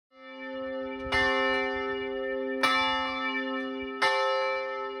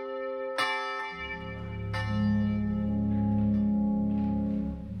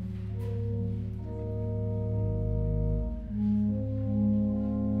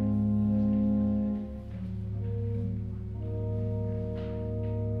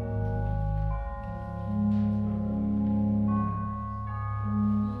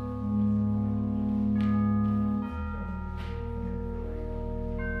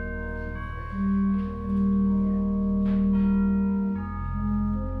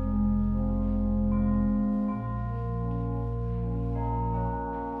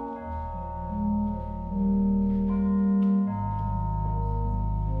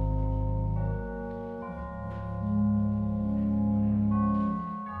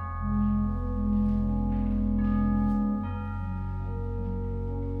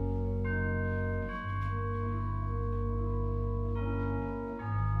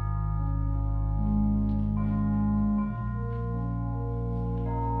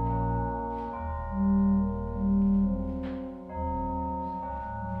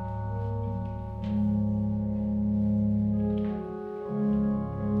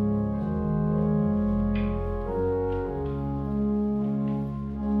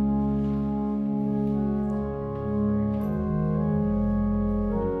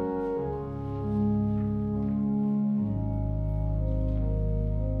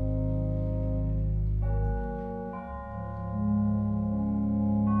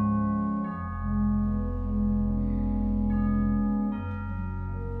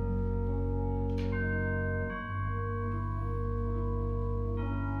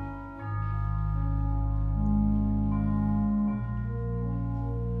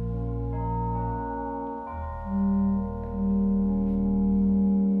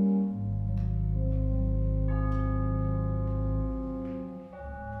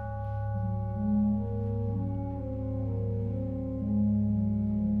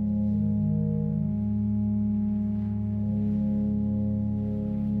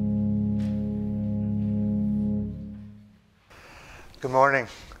Good morning.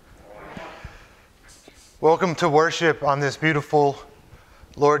 Welcome to worship on this beautiful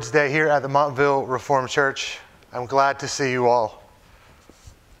Lord's Day here at the Montville Reformed Church. I'm glad to see you all.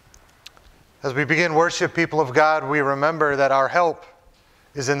 As we begin worship, people of God, we remember that our help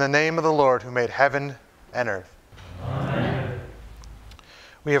is in the name of the Lord who made heaven and earth. Amen.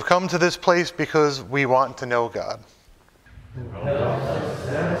 We have come to this place because we want to know God. Help us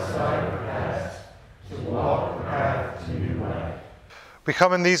set aside the past to walk the path to new life. We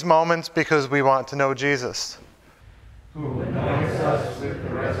come in these moments because we want to know Jesus, who anoints us with the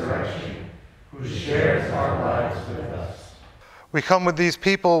resurrection, who shares our lives with us. We come with these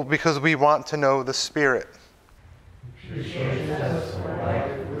people because we want to know the Spirit, who shows us our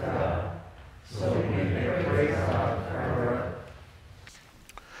life with God, so we may praise God forever.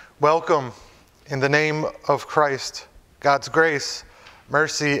 Welcome in the name of Christ. God's grace,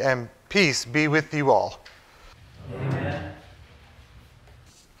 mercy, and peace be with you all. Amen.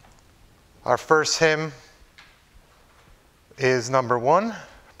 Our first hymn is number 1,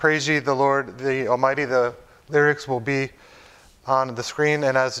 Praise Ye the Lord the Almighty. The lyrics will be on the screen,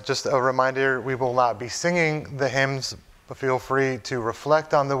 and as just a reminder, we will not be singing the hymns, but feel free to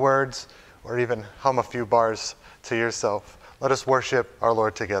reflect on the words or even hum a few bars to yourself. Let us worship our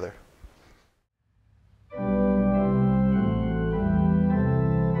Lord together.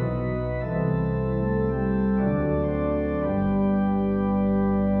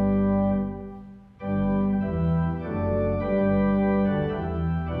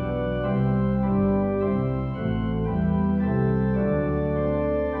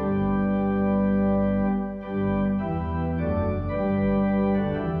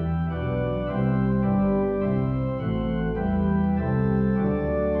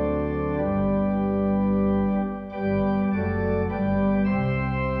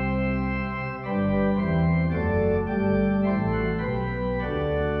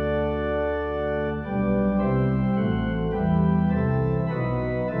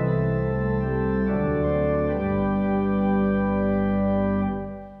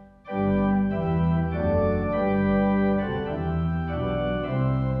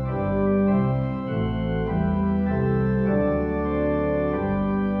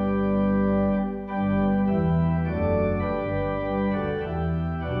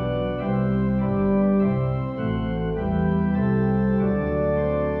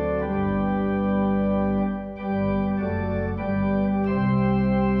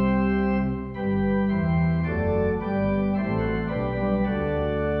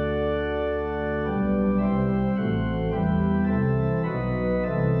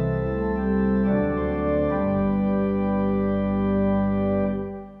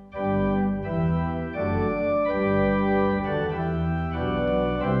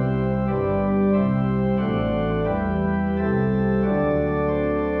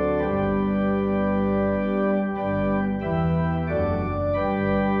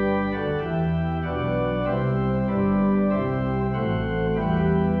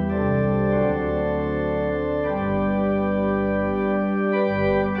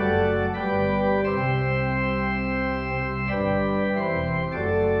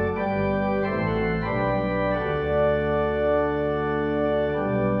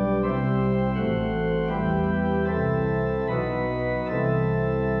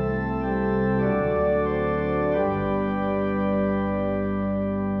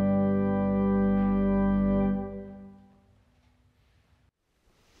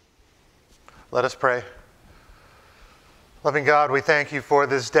 Let us pray. Loving God, we thank you for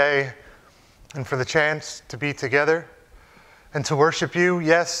this day and for the chance to be together and to worship you.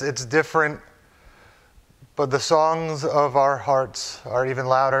 Yes, it's different, but the songs of our hearts are even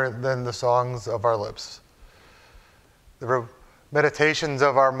louder than the songs of our lips. The meditations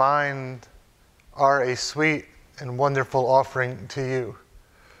of our mind are a sweet and wonderful offering to you.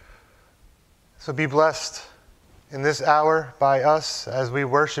 So be blessed in this hour by us as we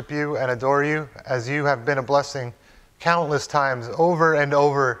worship you and adore you, as you have been a blessing countless times over and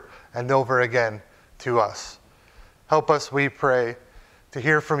over and over again to us. Help us, we pray, to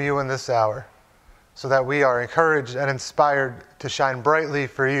hear from you in this hour so that we are encouraged and inspired to shine brightly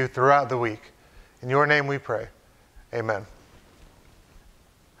for you throughout the week. In your name we pray. Amen.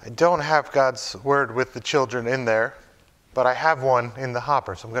 I don't have God's word with the children in there, but I have one in the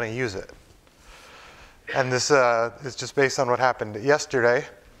hopper, so I'm going to use it. And this is just based on what happened yesterday.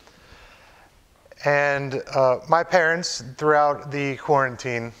 And my parents, throughout the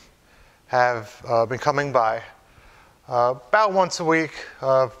quarantine, have been coming by about once a week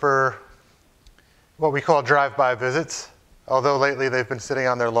for what we call drive-by visits, although lately they've been sitting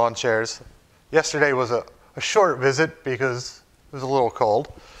on their lawn chairs. Yesterday was a short visit because It was a little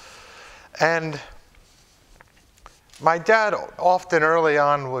cold. And my dad often early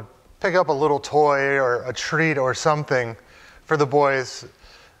on would pick up a little toy or a treat or something for the boys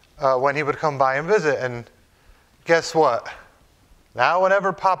when he would come by and visit. And guess what? Now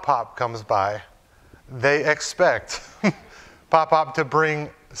whenever Pop comes by, they expect Pop to bring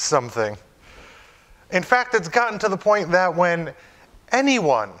something. In fact, it's gotten to the point that when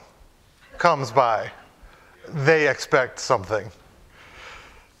anyone comes by, they expect something.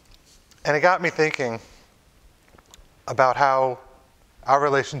 And it got me thinking about how our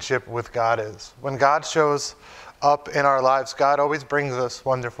relationship with God is. When God shows up in our lives, God always brings us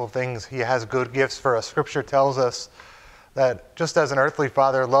wonderful things. He has good gifts for us. Scripture tells us that just as an earthly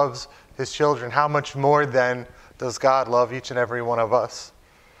father loves his children, how much more then does God love each and every one of us?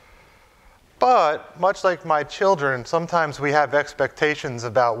 But, much like my children, sometimes we have expectations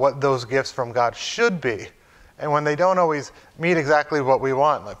about what those gifts from God should be. And when they don't always meet exactly what we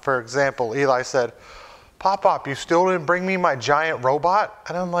want, like for example, Eli said, Pop, you still didn't bring me my giant robot?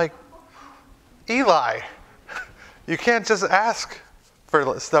 And I'm like, Eli, you can't just ask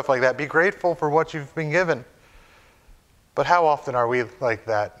for stuff like that. Be grateful for what you've been given. But how often are we like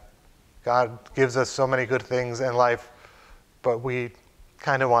that? God gives us so many good things in life, but we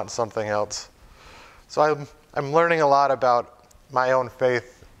kind of want something else. So I'm learning a lot about my own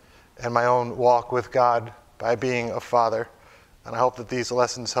faith and my own walk with God by being a father. And I hope that these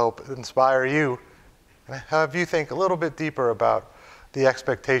lessons help inspire you and have you think a little bit deeper about the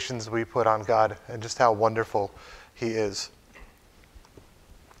expectations we put on God and just how wonderful He is.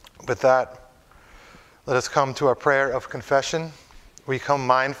 With that, let us come to our prayer of confession. We come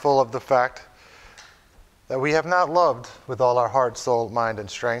mindful of the fact that we have not loved with all our heart, soul, mind, and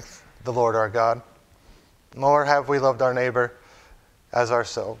strength the Lord our God, nor have we loved our neighbor as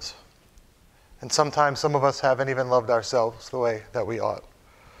ourselves. And sometimes some of us haven't even loved ourselves the way that we ought.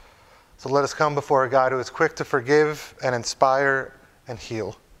 So let us come before a God who is quick to forgive and inspire and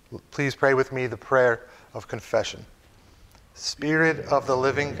heal. Please pray with me the prayer of confession. Spirit of the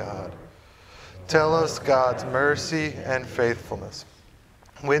living God, tell us God's mercy and faithfulness.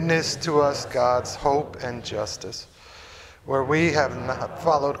 Witness to us God's hope and justice. Where we have not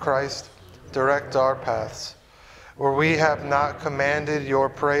followed Christ, direct our paths. Where we have not commanded your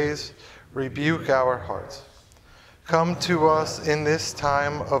praise, rebuke our hearts. Come to us in this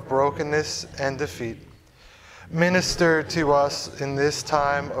time of brokenness and defeat. Minister to us in this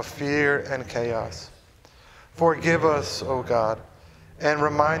time of fear and chaos. Forgive us, O God, and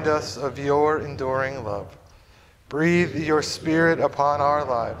remind us of your enduring love. Breathe your Spirit upon our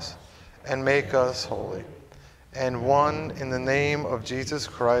lives and make us holy. And one in the name of Jesus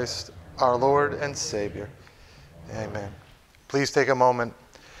Christ, our Lord and Savior. Amen. Please take a moment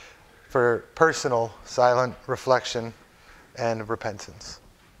for personal, silent reflection and repentance.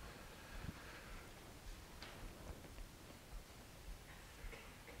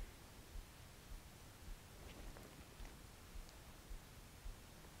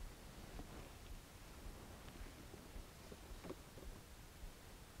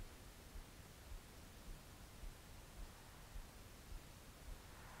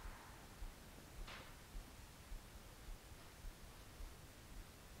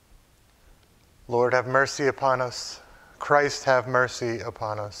 Lord, have mercy upon us. Christ, have mercy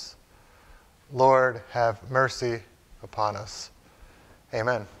upon us. Lord, have mercy upon us.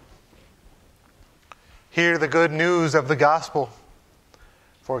 Amen. Hear the good news of the gospel.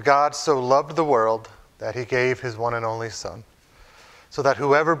 For God so loved the world that he gave his one and only Son, so that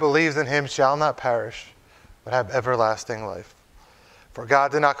whoever believes in him shall not perish, but have everlasting life. For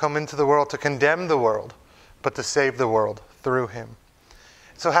God did not come into the world to condemn the world, but to save the world through him.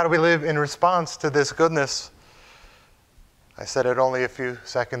 So how do we live in response to this goodness? I said it only a few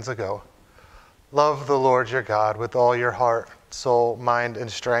seconds ago. Love the Lord your God with all your heart, soul, mind,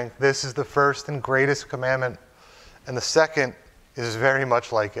 and strength. This is the first and greatest commandment. And the second is very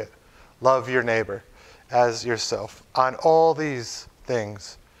much like it. Love your neighbor as yourself. On all these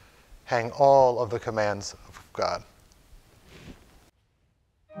things hang all of the commands of God.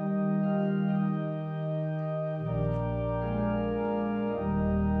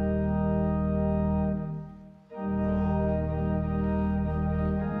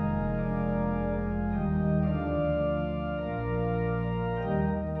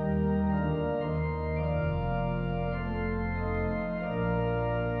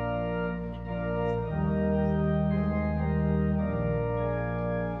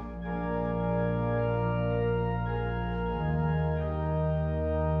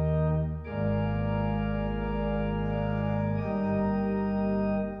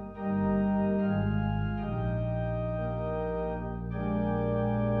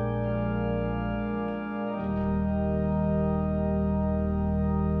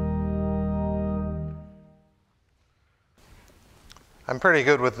 I'm pretty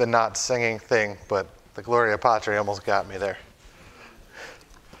good with the not singing thing, but the Gloria Patri almost got me there.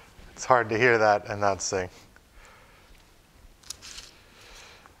 It's hard to hear that and not sing.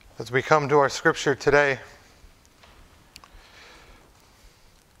 As we come to our scripture today,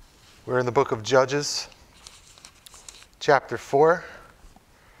 we're in the book of Judges, chapter 4,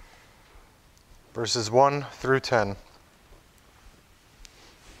 verses 1 through 10.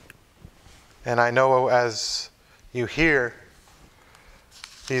 And I know as you hear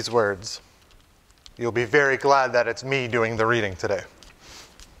these words, you'll be very glad that it's me doing the reading today.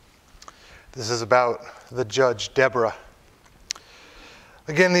 This is about the judge Deborah.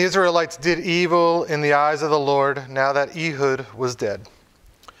 Again, the Israelites did evil in the eyes of the Lord now that Ehud was dead.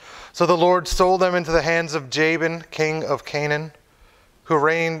 So the Lord sold them into the hands of Jabin, king of Canaan, who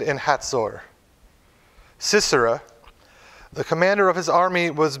reigned in Hatzor. Sisera, the commander of his army,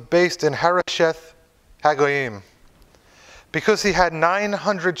 was based in Harosheth Hagoyim, because he had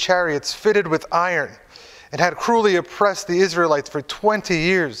 900 chariots fitted with iron and had cruelly oppressed the Israelites for 20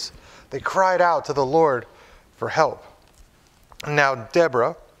 years. They cried out to the Lord for help. Now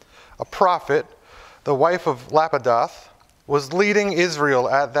Deborah, a prophet, the wife of Lapidoth, was leading Israel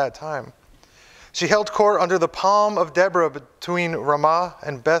at that time. She held court under the palm of Deborah between Ramah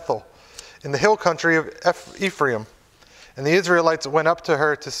and Bethel, in the hill country of Ephraim. And the Israelites went up to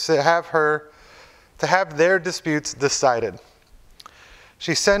her to have their disputes decided.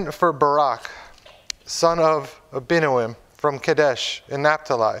 She sent for Barak, son of Abinoam, from Kadesh in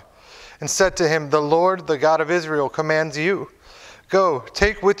Naphtali, and said to him, "The Lord, the God of Israel, commands you, go,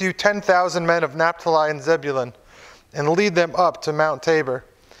 take with you 10,000 men of Naphtali and Zebulun, and lead them up to Mount Tabor.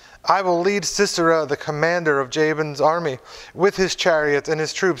 I will lead Sisera, the commander of Jabin's army, with his chariots and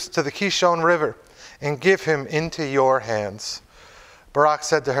his troops to the Kishon River, and give him into your hands." Barak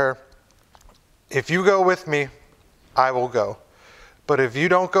said to her, "If you go with me, I will go. But if you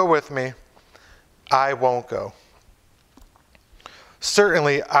don't go with me, I won't go."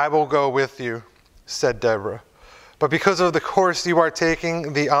 "Certainly I will go with you," said Deborah. "But because of the course you are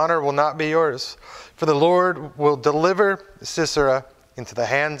taking, the honor will not be yours. For the Lord will deliver Sisera into the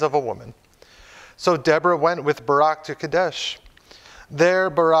hands of a woman." So Deborah went with Barak to Kadesh. There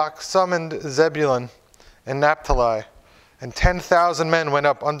Barak summoned Zebulun and Naphtali, and 10,000 men went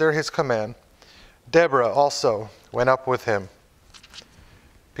up under his command. Deborah also went up with him.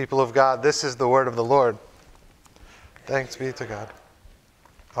 People of God, this is the word of the Lord. Thanks be to God.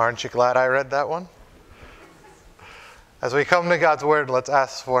 Aren't you glad I read that one? As we come to God's word, let's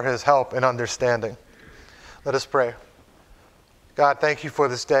ask for his help in understanding. Let us pray. God, thank you for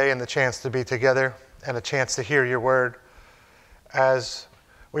this day and the chance to be together and a chance to hear your word. As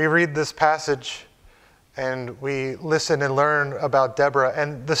we read this passage and we listen and learn about Deborah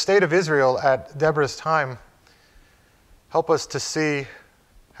and the state of Israel at Deborah's time, help us to see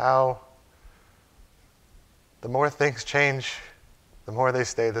how the more things change, the more they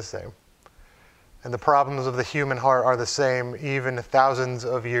stay the same. And the problems of the human heart are the same even thousands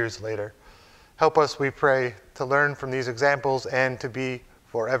of years later. Help us, we pray, to learn from these examples and to be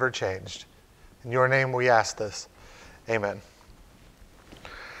forever changed. In your name we ask this. Amen.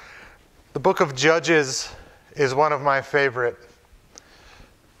 The book of Judges is one of my favorite.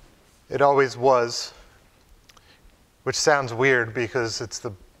 It always was, which sounds weird because it's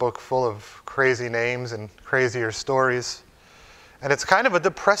the book full of crazy names and crazier stories. And it's kind of a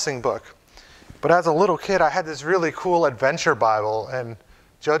depressing book. But as a little kid, I had this really cool adventure Bible, and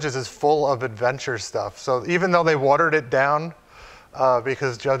Judges is full of adventure stuff. So even though they watered it down,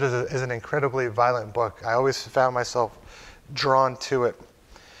 because Judges is an incredibly violent book, I always found myself drawn to it.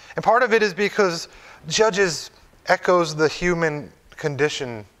 And part of it is because Judges echoes the human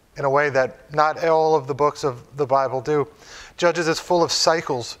condition in a way that not all of the books of the Bible do. Judges is full of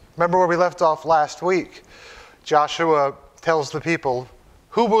cycles. Remember where we left off last week? Joshua tells the people,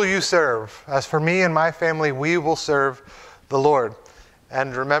 "Who will you serve? As for me and my family, we will serve the Lord."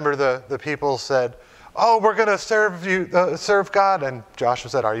 And remember the people said, "Oh, we're going to serve God." And Joshua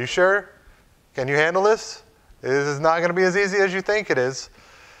said, "Are you sure? Can you handle this? This is not going to be as easy as you think it is."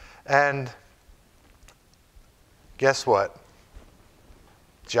 And guess what?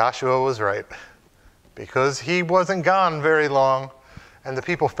 Joshua was right, because he wasn't gone very long, and the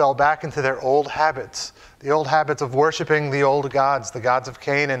people fell back into their old habits, the old habits of worshiping the old gods, the gods of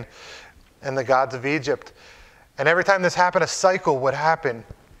Canaan and the gods of Egypt. And every time this happened, a cycle would happen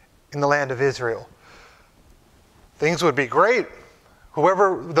in the land of Israel. Things would be great.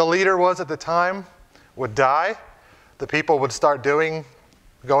 Whoever the leader was at the time would die. The people would start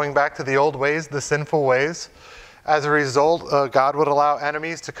going back to the old ways, the sinful ways. As a result, God would allow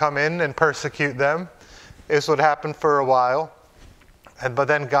enemies to come in and persecute them. This would happen for a while. But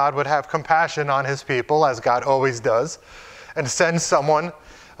then God would have compassion on his people, as God always does, and send someone,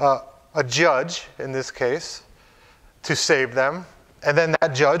 a judge in this case, to save them. And then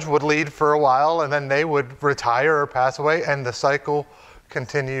that judge would lead for a while, and then they would retire or pass away, and the cycle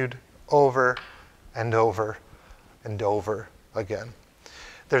continued over and over and over again.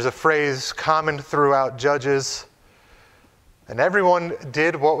 There's a phrase common throughout Judges, and everyone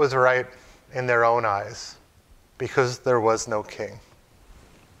did what was right in their own eyes, because there was no king.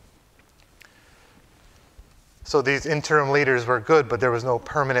 So these interim leaders were good, but there was no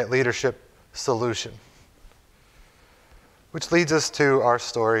permanent leadership solution. Which leads us to our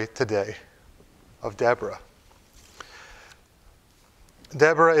story today of Deborah.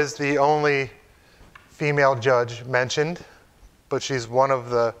 Deborah is the only female judge mentioned, but she's one of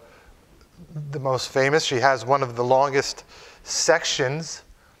the most famous. She has one of the longest sections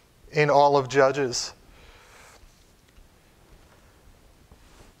in all of Judges.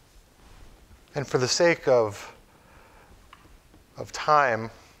 And for the sake of time,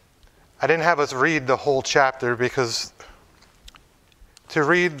 I didn't have us read the whole chapter, because to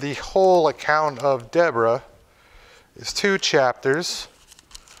read the whole account of Deborah is 2 chapters,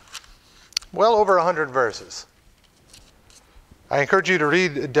 well over 100 verses. I encourage you to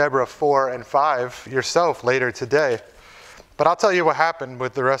read Deborah 4 and 5 yourself later today. But I'll tell you what happened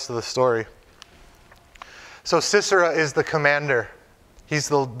with the rest of the story. So Sisera is the commander. He's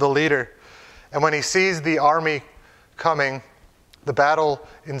the leader. And when he sees the army coming, the battle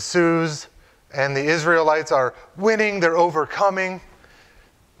ensues, and the Israelites are winning, they're overcoming.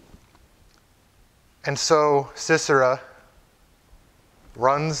 And so Sisera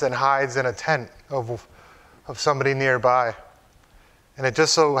runs and hides in a tent of somebody nearby. And it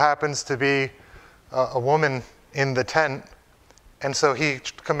just so happens to be a woman in the tent. And so he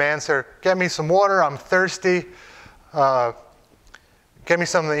commands her, "Get me some water, I'm thirsty. Get me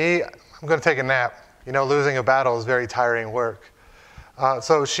something to eat, I'm going to take a nap." You know, losing a battle is very tiring work.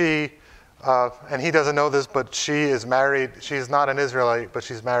 So she, and he doesn't know this, but she is married. She's not an Israelite, but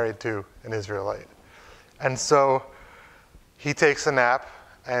she's married to an Israelite. And so he takes a nap,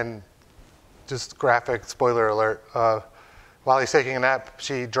 and just graphic spoiler alert, while he's taking a nap,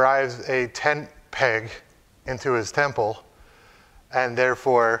 she drives a tent peg into his temple, and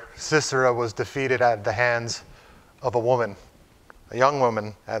therefore Sisera was defeated at the hands of a woman, a young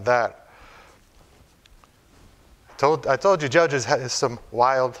woman at that. I told you Judges has some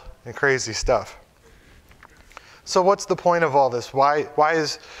wild and crazy stuff. So what's the point of all this? Why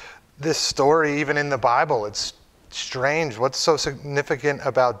is this story even in the Bible? It's strange. What's so significant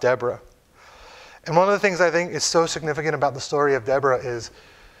about Deborah? And one of the things I think is so significant about the story of Deborah is,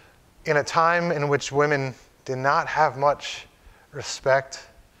 in a time in which women did not have much respect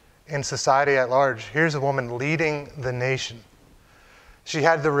in society at large, here's a woman leading the nation. She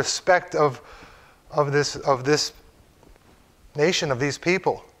had the respect of this nation, of these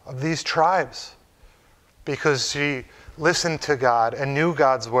people, of these tribes, because she listened to God and knew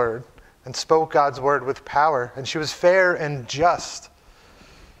God's word and spoke God's word with power, and she was fair and just.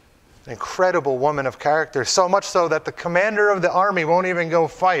 An incredible woman of character, so much so that the commander of the army won't even go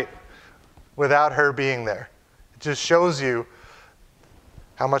fight without her being there. It just shows you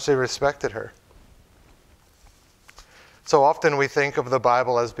how much they respected her. So often we think of the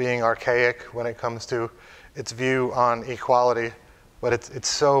Bible as being archaic when it comes to its view on equality, but it's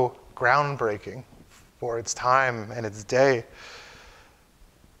so groundbreaking for its time and its day.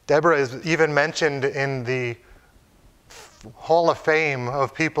 Deborah is even mentioned in the Hall of Fame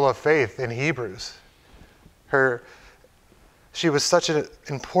of people of faith in Hebrews. She was such an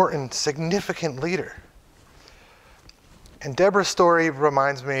important, significant leader. And Deborah's story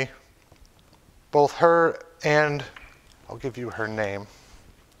reminds me, both her and, I'll give you her name,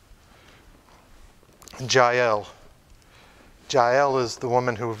 Jael. Jael is the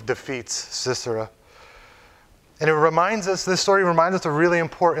woman who defeats Sisera. And this story reminds us a really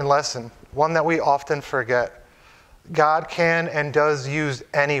important lesson, one that we often forget. God can and does use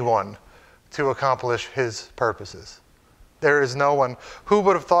anyone to accomplish his purposes. There is no one. Who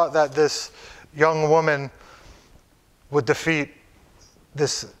would have thought that this young woman would defeat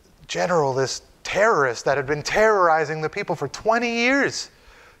this general, this terrorist that had been terrorizing the people for 20 years?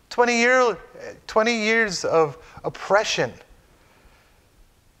 20 years of oppression.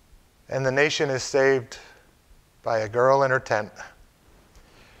 And the nation is saved by a girl in her tent.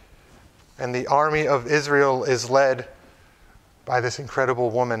 And the army of Israel is led by this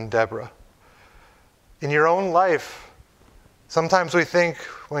incredible woman, Deborah. In your own life, sometimes we think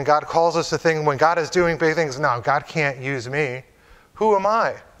when God calls us to things, when God is doing big things, no, God can't use me. Who am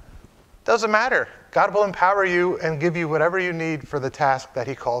I? Doesn't matter. God will empower you and give you whatever you need for the task that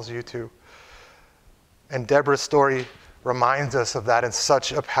he calls you to. And Deborah's story reminds us of that in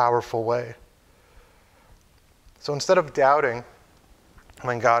such a powerful way. So instead of doubting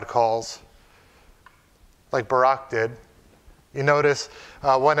when God calls, like Barak did, you notice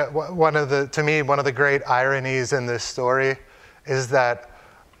one of the great ironies in this story is that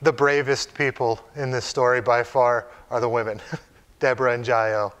the bravest people in this story by far are the women, Deborah and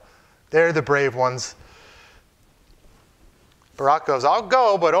Jael. They're the brave ones. Barak goes, I'll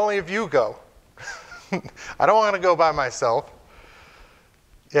go, but only if you go. I don't want to go by myself.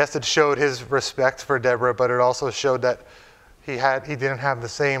 Yes, it showed his respect for Deborah, but it also showed that he didn't have the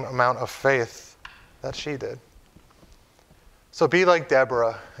same amount of faith that she did. So be like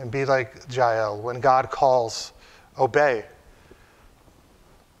Deborah and be like Jael. When God calls, obey.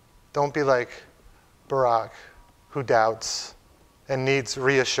 Don't be like Barak, who doubts and needs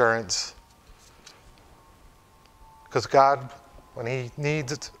reassurance. Because God, when he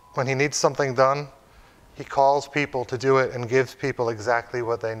needs something done, he calls people to do it and gives people exactly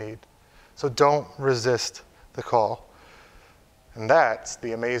what they need. So don't resist the call. And that's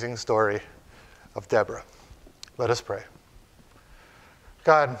the amazing story of Deborah. Let us pray.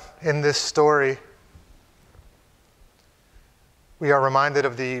 God, in this story, we are reminded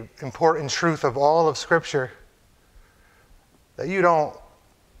of the important truth of all of Scripture, that you don't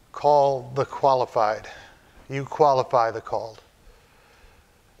call the qualified, you qualify the called.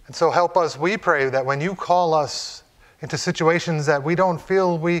 And so help us, we pray, that when you call us into situations that we don't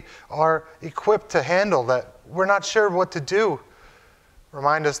feel we are equipped to handle, that we're not sure what to do,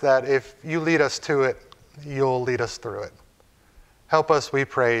 remind us that if you lead us to it, you'll lead us through it. Help us, we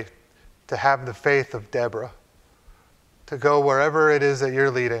pray, to have the faith of Deborah, to go wherever it is that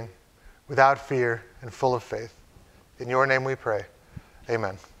you're leading without fear and full of faith. In your name we pray.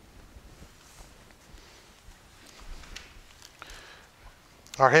 Amen.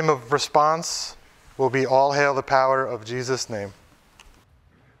 Our hymn of response will be All Hail the Power of Jesus' Name.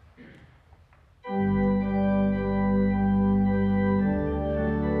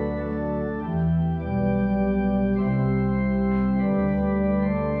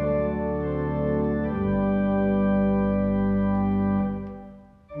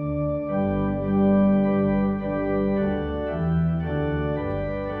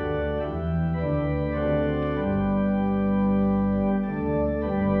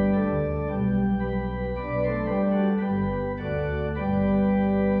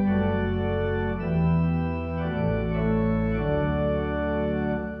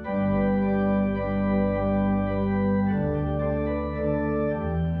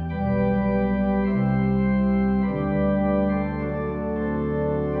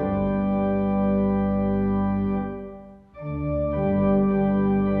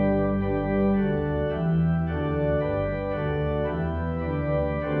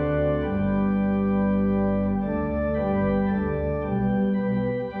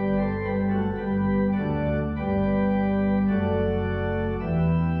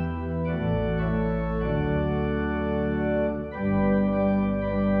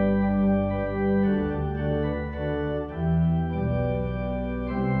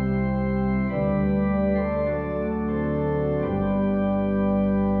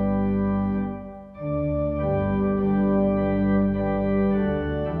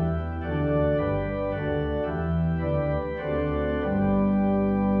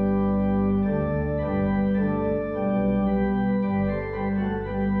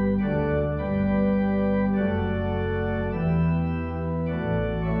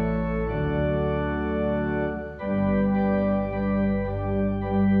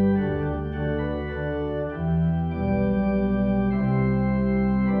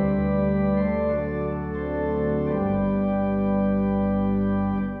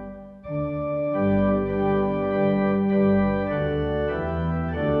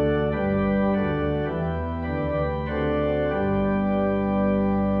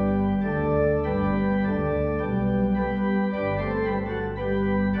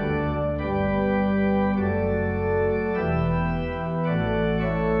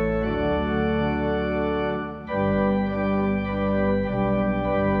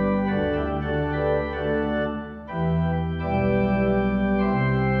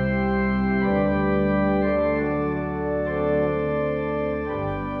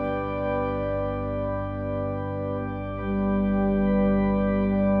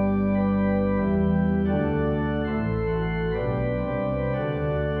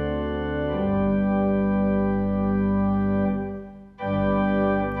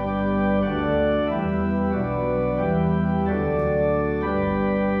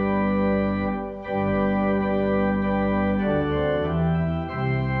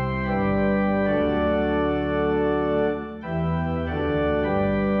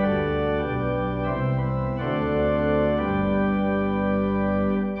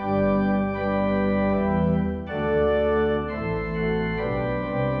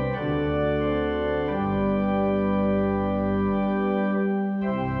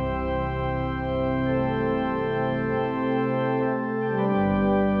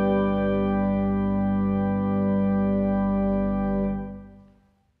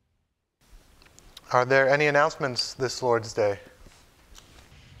 Are there any announcements this Lord's Day?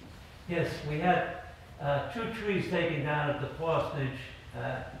 Yes, we had 2 trees taken down at the parsonage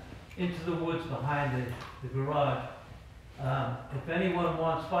into the woods behind the garage. If anyone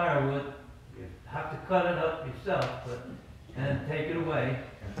wants firewood, you have to cut it up yourself and take it away.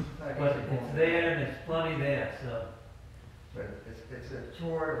 But it's there and it's plenty there, so. But it's a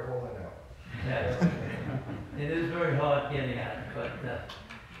chore to hold it out. Yeah. It is very hard getting at it, but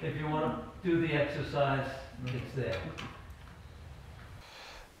if you want to do the exercise, it's there.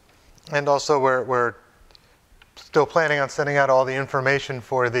 And also we're still planning on sending out all the information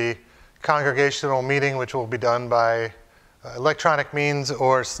for the congregational meeting, which will be done by electronic means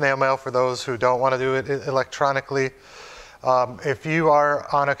or snail mail for those who don't want to do it electronically. If you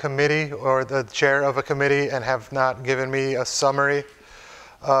are on a committee or the chair of a committee and have not given me a summary,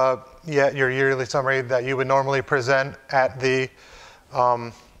 yet your yearly summary that you would normally present at the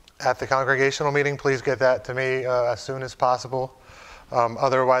congregational meeting, please get that to me as soon as possible.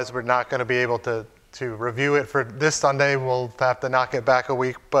 Otherwise, we're not going to be able to review it for this Sunday. We'll have to knock it back a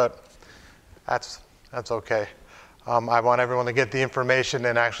week, but that's okay. I want everyone to get the information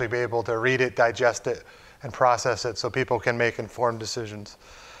and actually be able to read it, digest it, and process it so people can make informed decisions.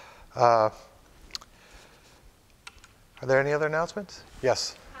 Are there any other announcements?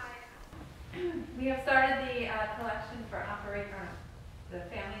 Yes. Hi. We have started the collection for the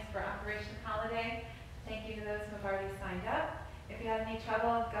families for Operation Holiday. Thank you to those who have already signed up. If you have any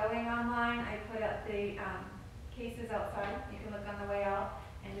trouble going online, I put up the cases outside. You can look on the way out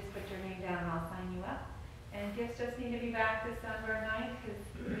and just put your name down and I'll sign you up. And gifts just need to be back December 9th because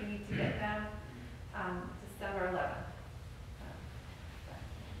we need to get them December 11th.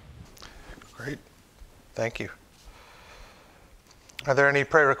 Great. Thank you. Are there any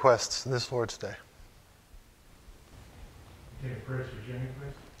prayer requests this Lord's Day? Continued prayers for Jane,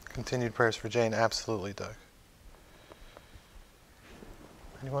 please. Continued prayers for Jane. Absolutely, Doug.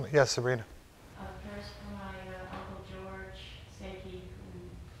 Anyone? Yes, Sabrina. Prayers for my Uncle George Sakey, who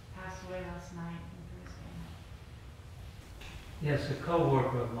passed away last night in Brisbane. Yes, a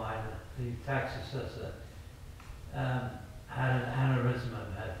co-worker of mine, the tax assessor, had an aneurysm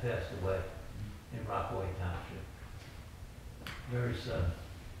and had passed away in Rockaway Township. Very sudden.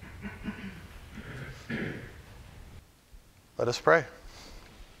 Let us pray.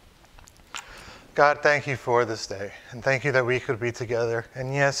 God, thank you for this day, and thank you that we could be together.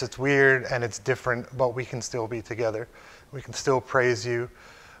 And yes, it's weird and it's different, but we can still be together. We can still praise you.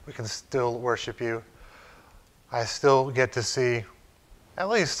 We can still worship you. I still get to see at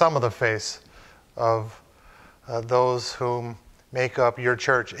least some of the face of those whom make up your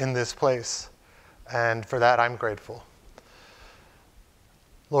church in this place. And for that, I'm grateful.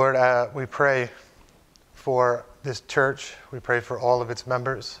 Lord, we pray for this church. We pray for all of its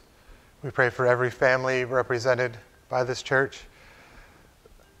members. We pray for every family represented by this church,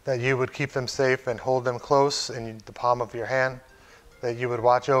 that you would keep them safe and hold them close in the palm of your hand, that you would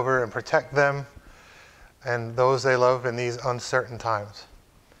watch over and protect them and those they love in these uncertain times.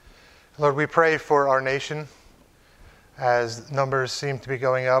 Lord, we pray for our nation as numbers seem to be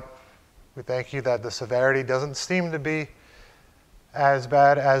going up. We thank you that the severity doesn't seem to be as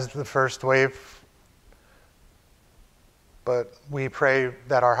bad as the first wave. But we pray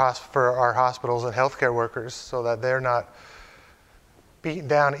that for our hospitals and healthcare workers so that they're not beaten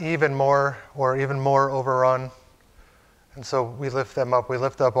down even more or even more overrun. And so we lift them up. We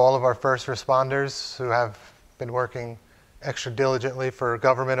lift up all of our first responders who have been working extra diligently for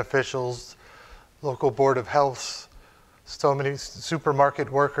government officials, local board of health, so many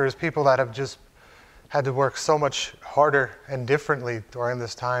supermarket workers, people that have just had to work so much harder and differently during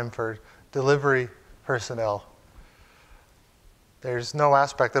this time for delivery personnel. There's no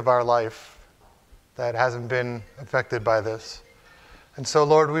aspect of our life that hasn't been affected by this. And so,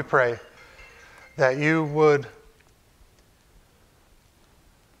 Lord, we pray that you would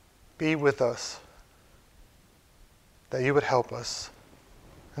be with us, that you would help us.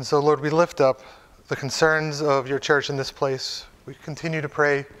 And so, Lord, we lift up the concerns of your church in this place. We continue to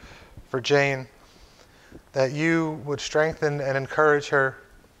pray for Jane, that you would strengthen and encourage her,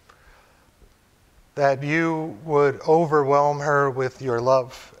 that you would overwhelm her with your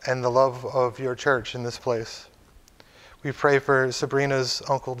love and the love of your church in this place. We pray for Sabrina's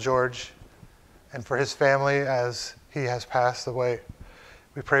Uncle George and for his family as he has passed away.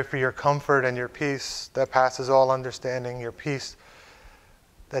 We pray for your comfort and your peace that passes all understanding, your peace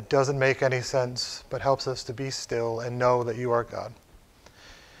that doesn't make any sense but helps us to be still and know that you are God.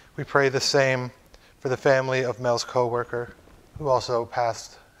 We pray the same for the family of Mel's co-worker who also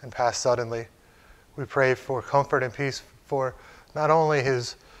passed suddenly. We pray for comfort and peace for not only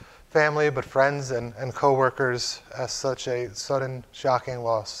his family, but friends and co-workers, as such a sudden, shocking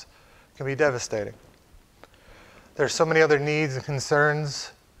loss can be devastating. There's so many other needs and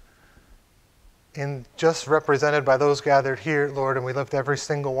concerns just represented by those gathered here, Lord, and we lift every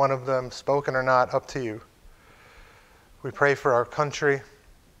single one of them, spoken or not, up to you. We pray for our country.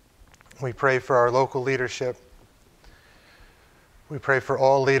 We pray for our local leadership. We pray for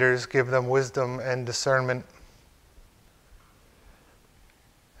all leaders. Give them wisdom and discernment.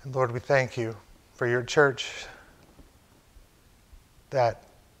 And Lord, we thank you for your church that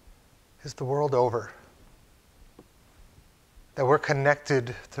is the world over. That we're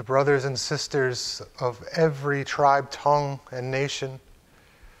connected to brothers and sisters of every tribe, tongue, and nation,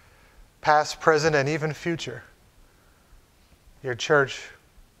 past, present, and even future. Your church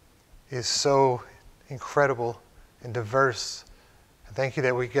is so incredible and diverse. And thank you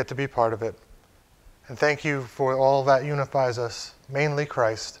that we get to be part of it. And thank you for all that unifies us, mainly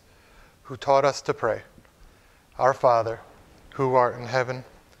Christ, who taught us to pray. Our Father, who art in heaven,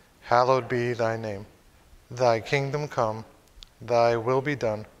 hallowed be thy name. Thy kingdom come, thy will be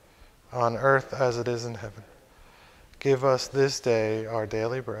done, on earth as it is in heaven. Give us this day our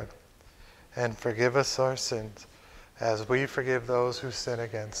daily bread, and forgive us our sins, as we forgive those who sin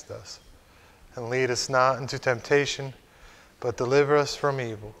against us. And lead us not into temptation, but deliver us from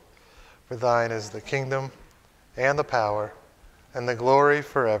evil. For thine is the kingdom, and the power, and the glory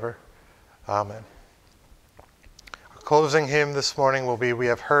forever. Amen. Our closing hymn this morning will be, "We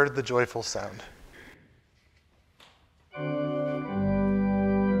Have Heard the Joyful Sound."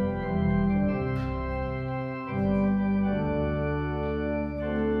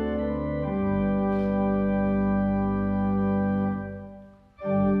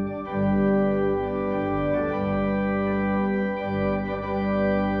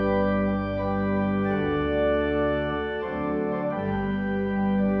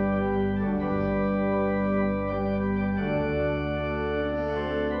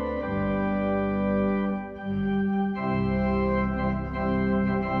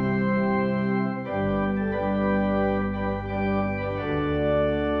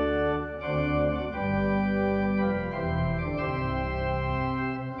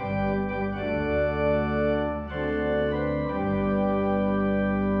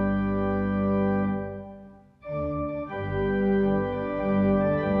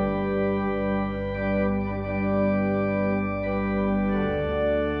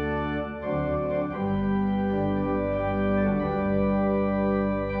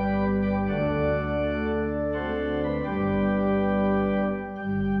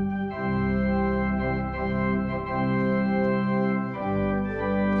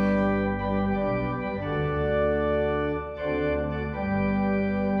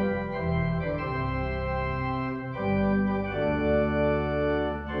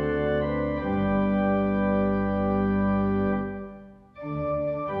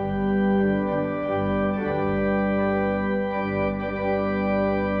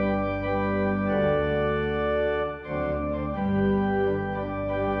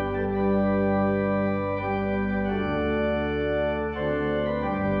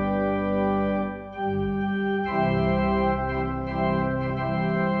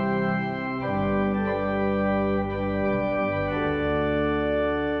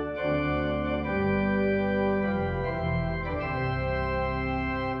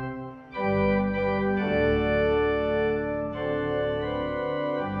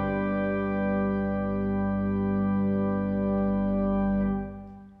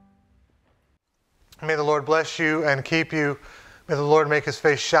 May the Lord bless you and keep you. May the Lord make his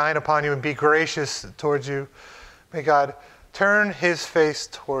face shine upon you and be gracious towards you. May God turn his face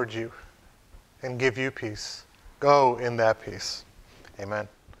toward you and give you peace. Go in that peace. Amen.